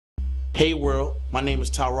Hey world, my name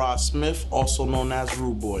is Tahrod Smith, also known as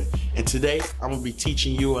Rudeboy, and today I'm going to be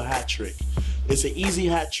teaching you a hat trick. It's an easy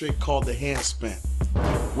hat trick called the handspin.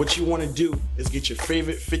 What you want to do is get your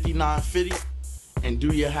favorite 5950 and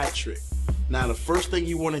do your hat trick. Now the first thing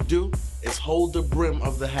you want to do is hold the brim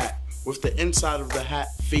of the hat with the inside of the hat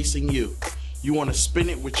facing you. You want to spin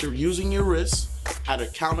it with using your wrist at a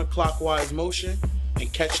counterclockwise motion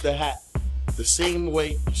and catch the hat the same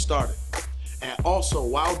way you started. And also,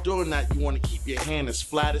 while doing that, you want to keep your hand as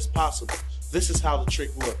flat as possible. This is how the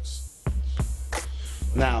trick looks.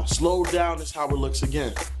 Now, slow down is how it looks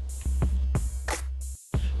again.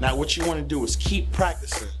 Now, what you want to do is keep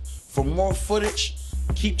practicing. For more footage,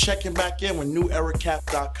 keep checking back in with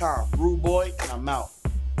NeweraCap.com. Rudeboy, and I'm out.